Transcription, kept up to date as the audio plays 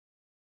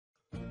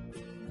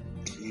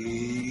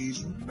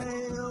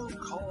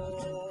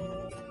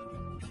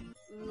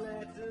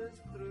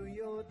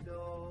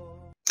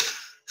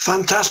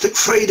Fantastic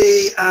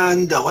Friday,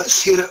 and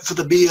let's hear it for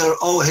the beer.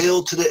 All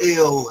hail to the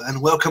ale,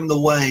 and welcome the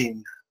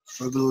wine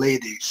for the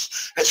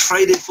ladies. It's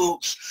Friday,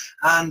 folks,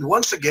 and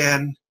once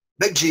again,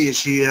 Big G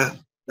is here.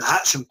 The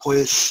hat's in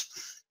place.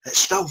 It's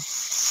still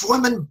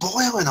flimming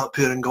boiling up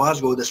here in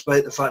Glasgow,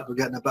 despite the fact we're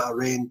getting a bit of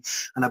rain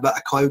and a bit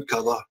of cloud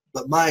cover.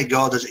 But my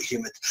God, is it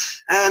humid.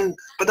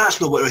 But that's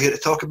not what we're here to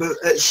talk about.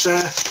 It's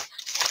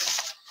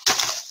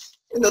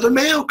another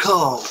mail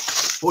call.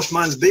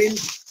 Postman's been.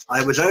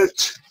 I was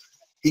out.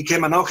 He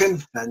came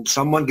a-knocking, and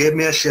someone gave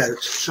me a shout.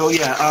 So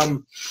yeah,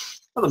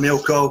 another mail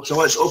call. So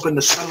let's open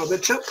the son of a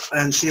bitch up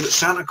and see what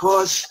Santa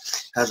Claus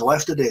has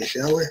left today,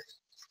 shall we?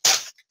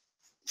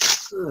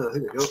 Oh,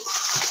 here we go.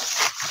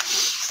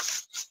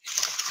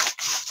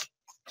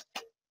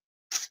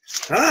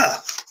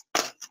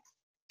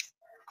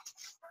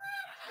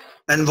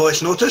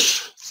 Invoice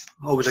notice,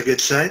 always a good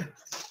sign.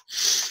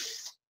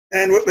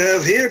 And what we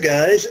have here,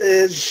 guys,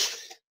 is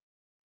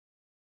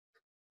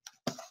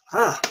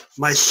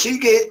my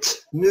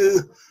Seagate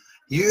new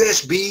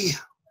USB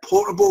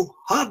portable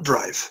hard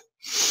drive.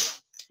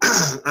 This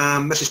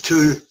is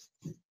 2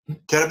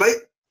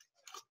 terabyte,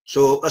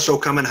 so this will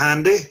come in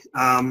handy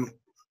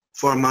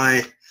for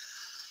my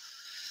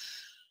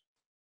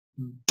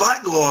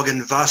backlog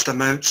in vast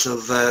amounts of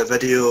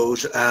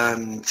videos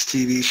and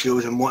TV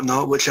shows and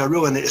whatnot, which I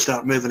really need to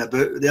start moving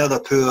about. The other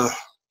poor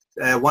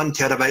 1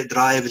 terabyte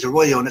drive is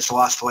really on its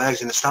last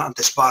legs and it's starting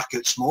to spark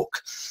out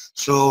smoke.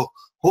 So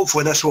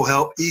hopefully this will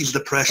help ease the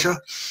pressure.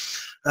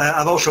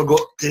 I've also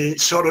got to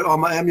sort out all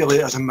my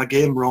emulators and my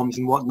game ROMs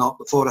and whatnot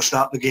before I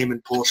start the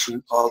gaming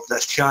portion of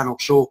this channel.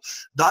 So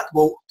that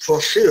will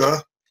for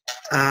sure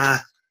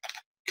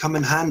come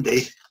in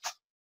handy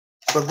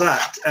for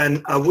that.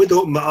 And I would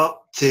open it up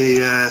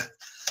to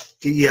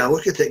yeah,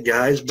 look at it,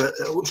 guys, but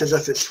it looks as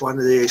if it's one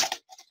of these,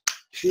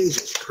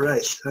 Jesus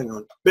Christ, hang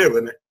on, bear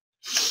with me,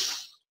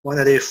 one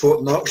of these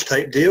Fort Knox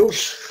type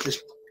deals.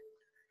 Just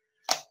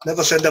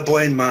never send a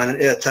blind man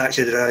into a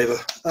taxi driver.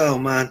 Oh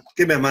man,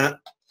 give me a minute.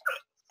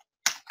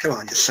 Come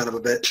on, you son of a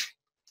bitch.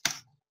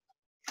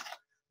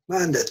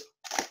 Man, the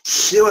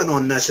ceiling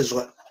on this is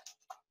like,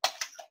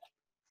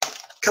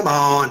 come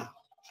on.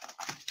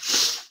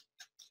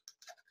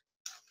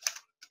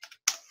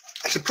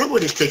 I should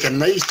probably just take a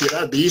knife to it,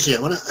 that'd be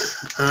easier, wouldn't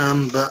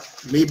it?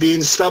 But me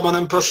being stubborn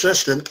and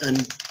persistent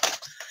and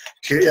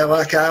due to a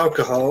lack of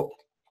alcohol,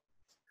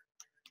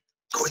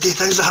 got to do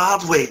things the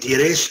hard way,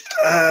 dearies.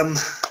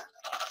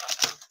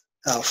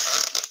 Oh,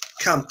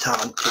 come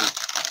on.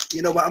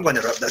 You know what, I'm going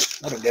to rip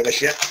this. I don't give a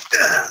shit.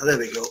 There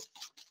we go.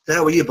 The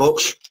hell are you,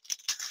 box?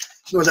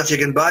 It's not as if you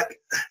can back.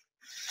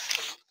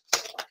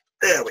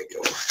 There we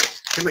go.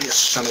 Come here, you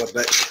son of a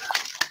bitch.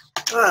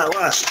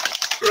 Last.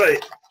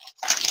 Right.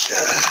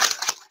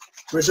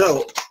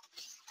 Result.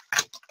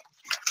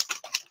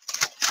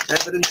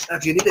 Evidence,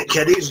 if you need it,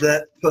 kiddies,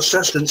 that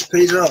persistence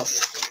pays off.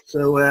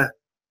 So,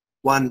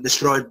 1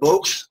 destroyed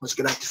box. Let's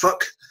get out to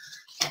fuck.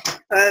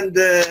 And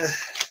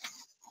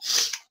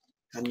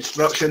an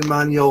instruction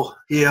manual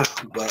here,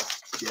 but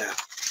yeah,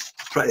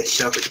 pretty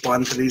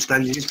self-explanatory for these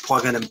things. You just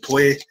plug in and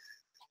play.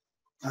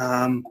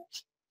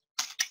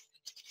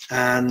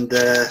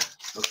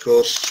 Of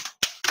course,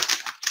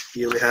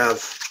 here we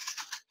have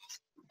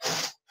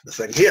the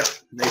thing here,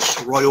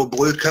 nice royal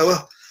blue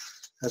colour.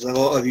 As a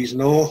lot of you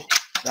know,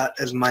 that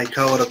is my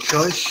colour of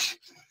choice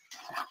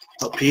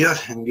up here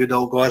in good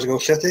old Glasgow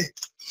City.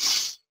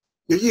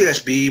 Your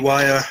USB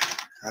wire,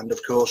 and of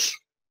course,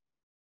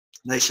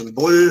 nice and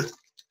blue,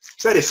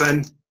 very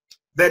thin,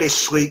 very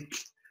sleek,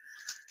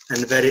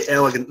 and very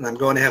elegant. And I'm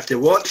going to have to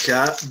watch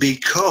that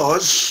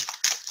because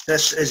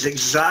this is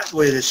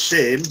exactly the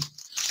same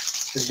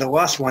as the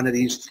last one of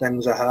these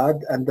things I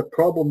had, and the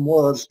problem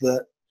was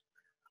that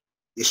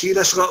you see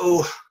this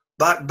little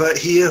back bit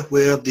here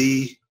where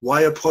the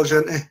wire plugs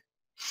into?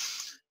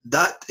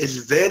 That is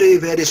very,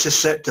 very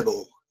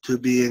susceptible to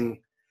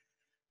being,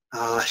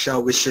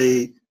 shall we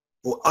say,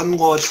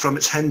 unlodged from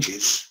its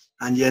hinges,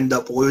 and you end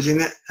up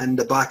losing it in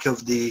the back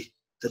of the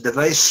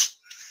device,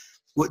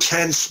 which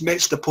hence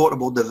makes the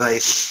portable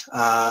device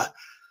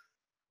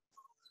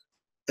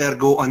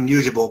ergo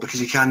unusable because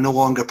you can no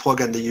longer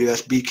plug in the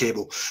USB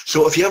cable.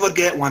 So if you ever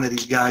get one of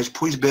these guys,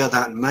 please bear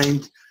that in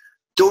mind.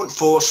 Don't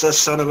force this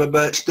son of a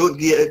bitch. Don't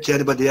get it to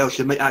anybody else.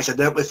 You might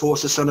accidentally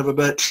force this son of a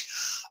bitch.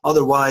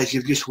 Otherwise,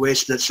 you've just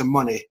wasted some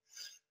money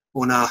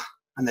on a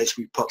nice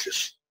wee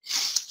purchase.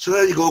 So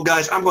there you go,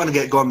 guys. I'm going to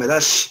get going with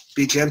this.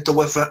 Be gentle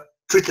with it.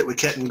 Treat it with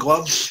kitten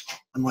gloves.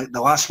 Unlike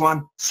the last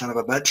one, son of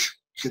a bitch.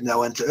 Shouldn't have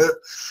went to it.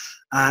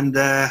 And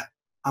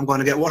I'm going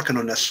to get working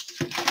on this.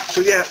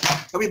 So yeah,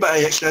 a wee bit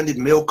of extended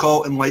mail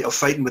call in light of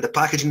fighting with the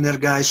packaging there,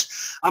 guys.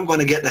 I'm going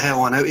to get the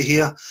hell on out of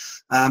here.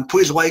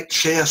 Please like,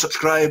 share,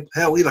 subscribe,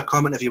 hell, leave a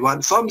comment if you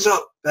want. Thumbs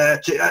up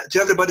to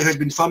everybody who's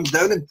been thumbs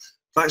down, and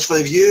thanks for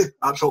the view.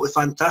 Absolutely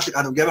fantastic.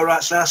 I don't give a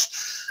rat's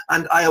ass.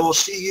 And I will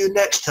see you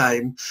next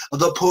time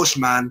the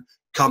postman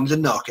comes a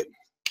knocking.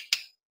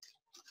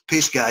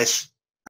 Peace, guys.